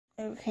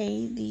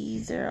Okay,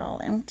 these are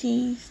all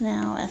empty.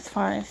 Now, as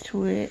far as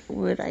to it,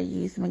 would I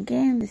use them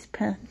again? This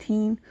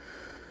Pantene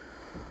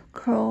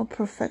Curl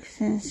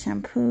Perfection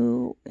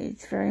shampoo.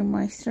 It's very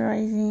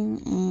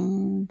moisturizing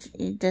and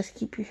it does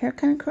keep your hair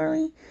kind of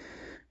curly.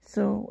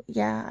 So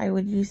yeah, I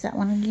would use that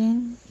one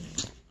again.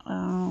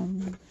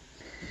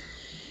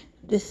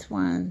 This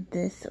one,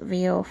 this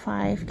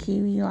VO5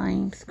 Kiwi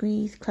Lime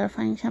Squeeze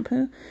Clarifying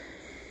Shampoo.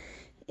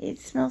 It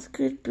smells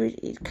good, but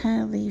it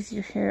kind of leaves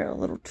your hair a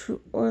little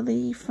too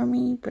oily for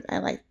me. But I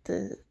like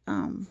the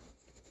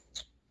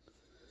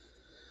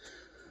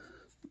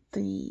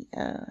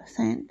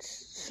scent.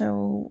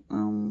 So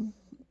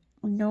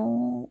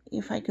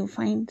if I can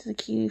find the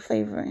kiwi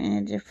flavor in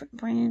a different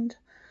brand,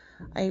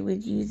 I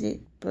would use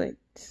it. But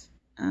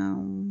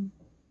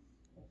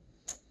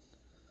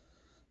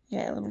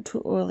yeah, a little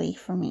too oily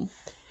for me.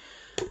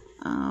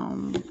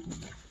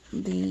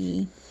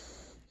 The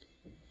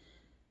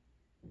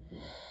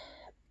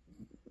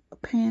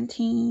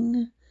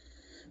Pantene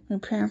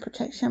Repair and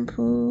Protect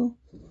shampoo.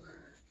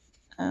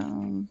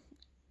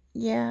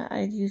 Yeah,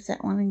 I'd use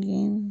that one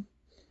again.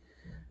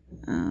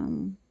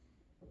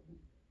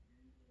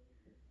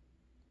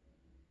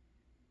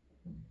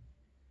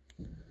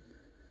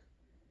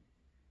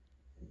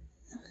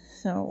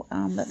 So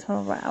that's where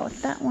we're at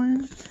with that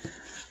one.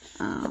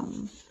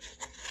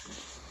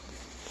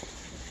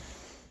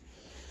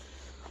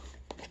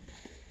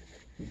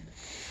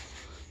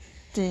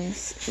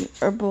 This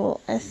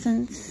Herbal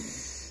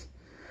Essence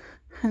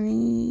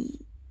Honey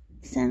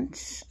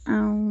Scent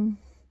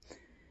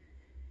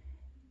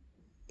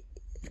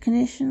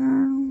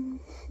conditioner.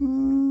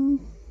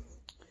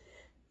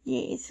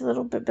 Yeah, it's a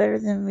little bit better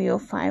than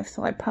VO5,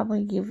 so I'd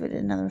probably give it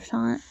another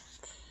shot.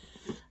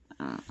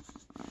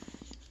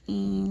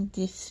 And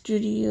the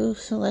Studio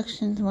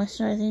Selections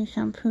Moisturizing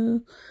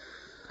Shampoo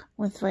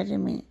with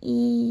vitamin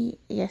E.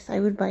 Yes,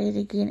 I would buy it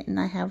again, and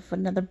I have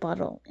another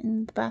bottle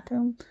in the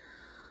bathroom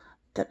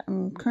that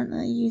I'm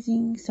currently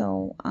using.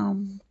 So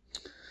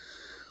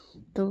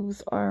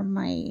those are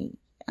my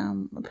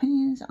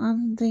opinions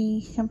on the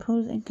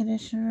shampoos and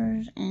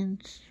conditioners and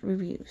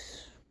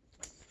reviews.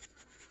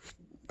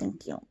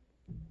 Thank you.